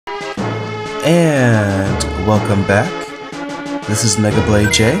And welcome back. This is Mega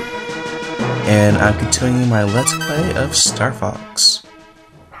Blade J, and I'm continuing my Let's Play of Star Fox.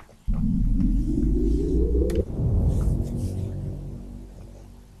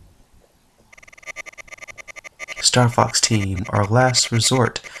 Star Fox team, our last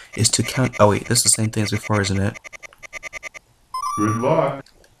resort is to count. Oh wait, this is the same thing as before, isn't it? Good luck.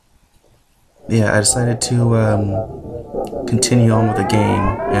 Yeah, I decided to continue on with the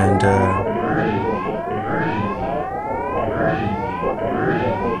game, and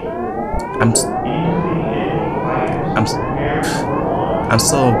I'm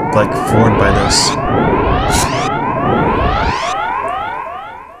so like floored by this.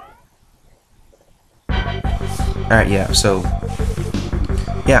 Alright, yeah, so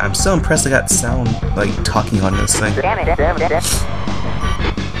yeah, I'm so impressed I got sound like talking on this thing.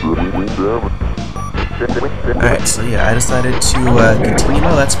 Alright, so yeah, I decided to continue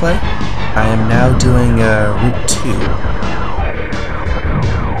my Let's Play. I am now doing Route 2.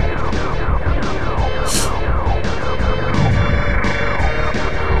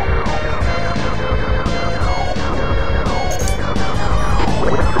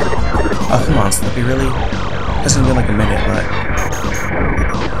 Oh, come on, Slippy, really? Hasn't been like a minute, but...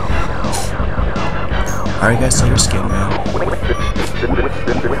 Alright guys, so your skin, man.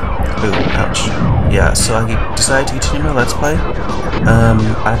 Ooh, ouch. Yeah, so I decided to continue my Let's Play.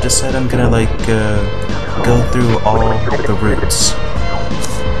 I've decided I'm gonna, like, go through all the routes.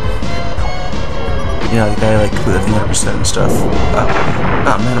 You know, you gotta, like, complete the thing 100% and stuff.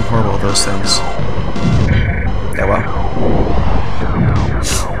 Oh, man, I'm horrible at those things. Yeah, well.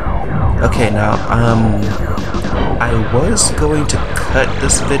 Okay, now, I was going to cut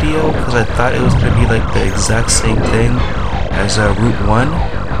this video because I thought it was going to be like the exact same thing as Route 1,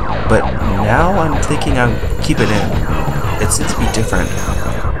 but now I'm thinking I'll keep it in. It seems to be different.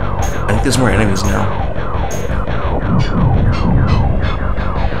 I think there's more enemies now.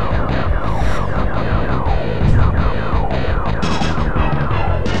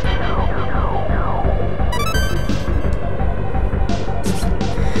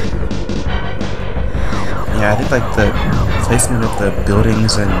 Yeah, I think like the placement of the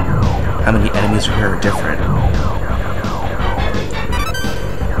buildings and how many enemies are here are different.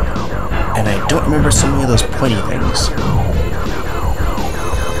 And I don't remember so many of those pointy things.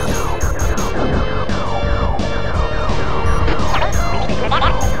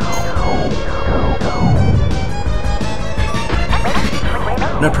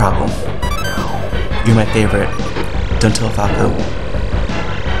 No problem. You're my favorite. Don't tell Falco.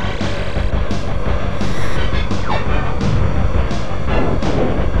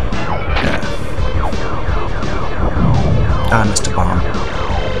 Ah, Mr. Bomb.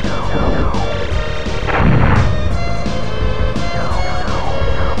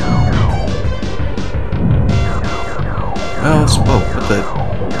 Oh, whoa, what the...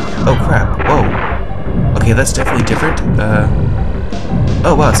 Oh, crap, whoa. Okay, that's definitely different.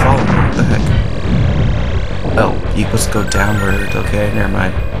 Oh, wow, it's following me. What the heck? Oh, you supposed to go downward. Okay, never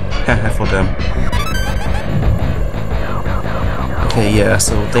mind. I fell down. Okay, yeah,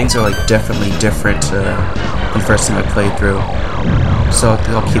 so things are, like, definitely different, the first time I played through, so I think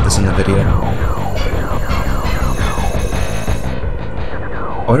I'll keep this in the video.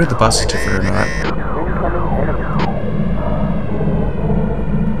 I wonder if the boss is different or not.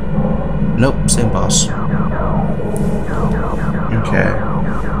 Nope, same boss. Okay.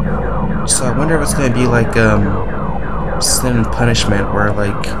 So I wonder if it's gonna be like Sin and Punishment, where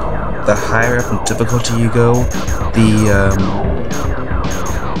like the higher up in difficulty you go, the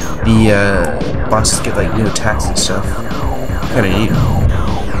bosses get like new attacks and stuff. Kinda neat.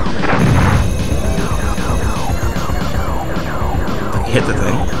 Like hit the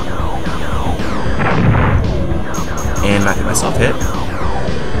thing. And not get myself hit.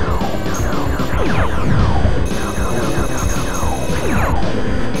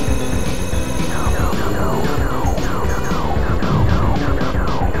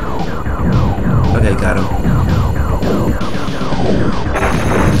 Okay, got him.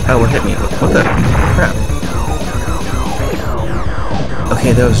 Oh, what hit me? What the crap?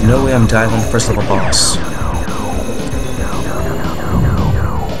 Okay, there was no way I'm dying on the first level boss.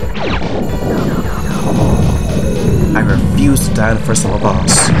 I refuse to die on the first level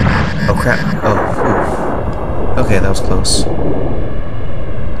boss. Oh crap. Oh, oof. Okay, that was close.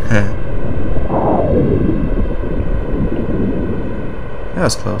 That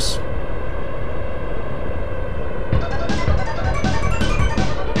was close.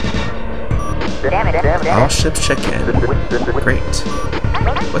 All ships check in. Great.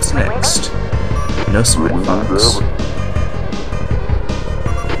 What's next? No Sweat Fox.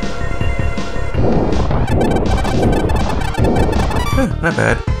 Not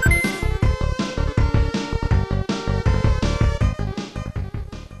bad.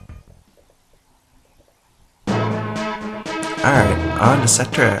 Alright, on to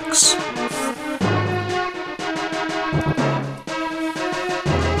Sector X.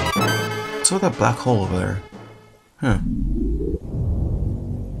 What's with that black hole over there?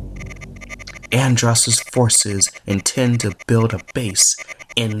 Andross's forces intend to build a base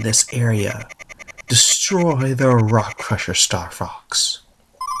in this area. Destroy the Rock Crusher, Star Fox.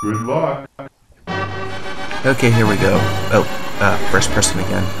 Good luck. Okay, here we go. Oh, first person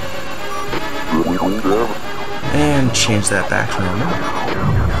again. And change that back to normal.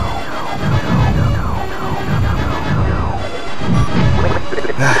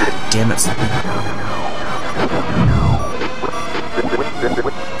 Ah, damn it.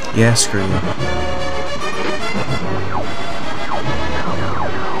 Yeah, screw you.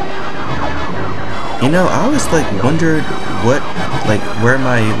 You know, I always wondered where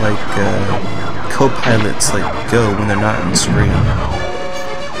my co-pilots go when they're not on the screen.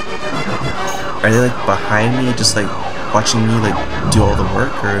 Are they behind me, just watching me do all the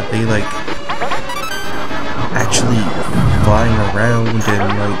work, or are they actually flying around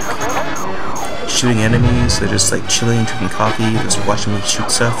and shooting enemies? They're just chilling, drinking coffee, just watching me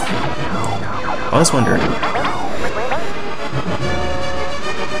shoot stuff. I always wondered.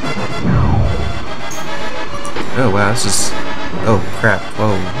 Oh wow, this is... oh crap,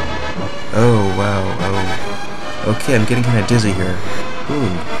 whoa. Oh wow, oh. Okay, I'm getting kinda dizzy here.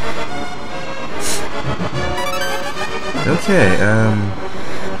 Ooh. Okay,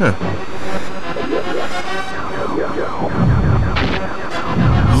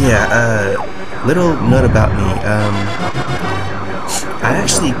 yeah, little note about me, I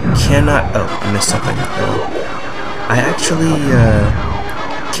actually cannot... oh, I missed something. I actually,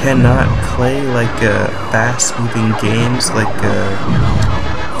 cannot play fast-moving games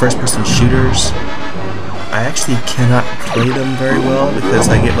first-person shooters. I actually cannot play them very well because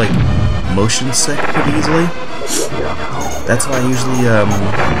I get motion sick pretty easily. That's why I usually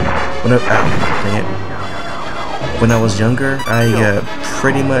when I was younger, I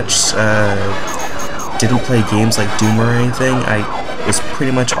pretty much didn't play games like Doom or anything. I was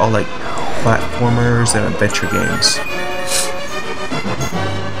pretty much all platformers and adventure games.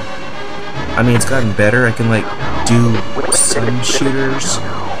 I mean, it's gotten better. I can do some shooters,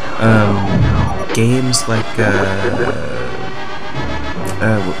 games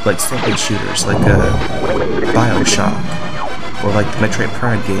stealth shooters BioShock or the Metroid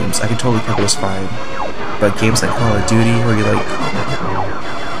Prime games. I can totally play those fine. But games like Call of Duty, where you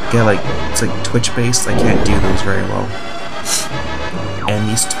it's Twitch based, I can't do those very well. And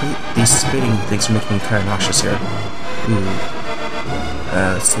these spitting things are making me kind of nauseous here. Ooh.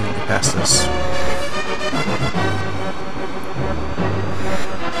 Let's see if we can pass this.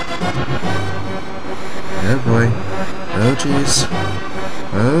 Oh boy. Oh jeez.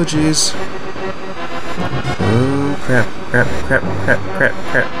 Oh jeez. Oh crap, crap, crap, crap, crap,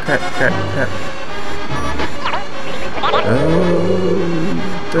 crap, crap, crap, crap.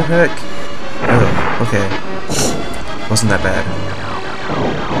 Oh, the heck. Oh, okay. Wasn't that bad.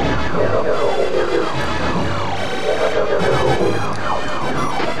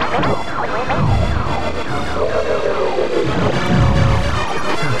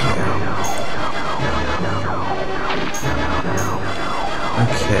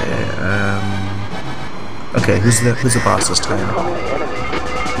 Okay, who's the boss this time?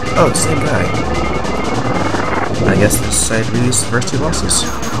 Oh, it's the same guy. I guess they decided to release the first two bosses.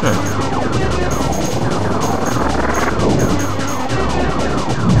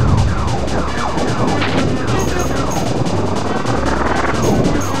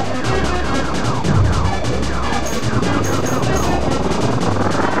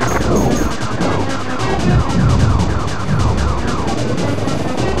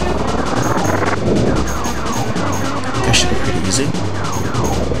 That should be pretty easy.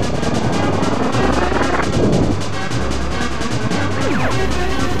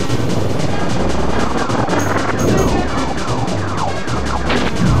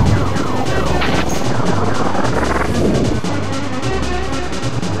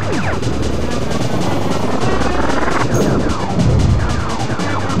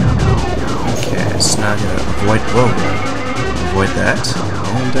 Avoid that,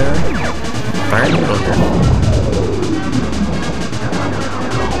 and fire in the middle here.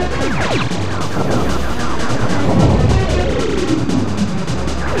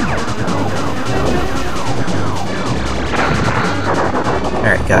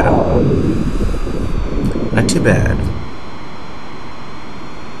 Alright, got him. Not too bad.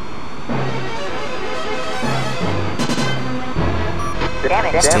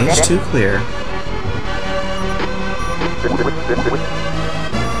 Stage 2 clear.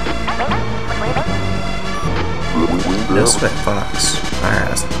 No sweat, Fox. Alright,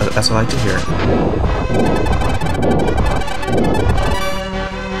 that's what I like to hear.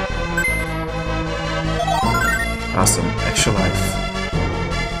 Awesome. Extra life.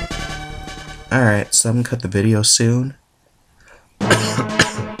 Alright, so I'm gonna cut the video soon.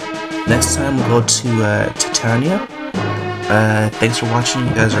 Next time we'll go to Titania. Thanks for watching.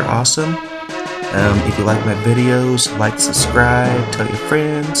 You guys are awesome. If you like my videos, like, subscribe, tell your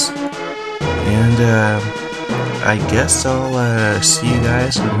friends. And I guess I'll see you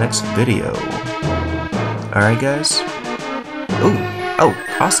guys in the next video. Alright guys? Oh,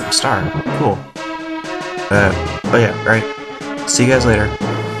 awesome, star. Cool. Oh yeah, right. See you guys later.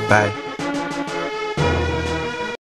 Bye.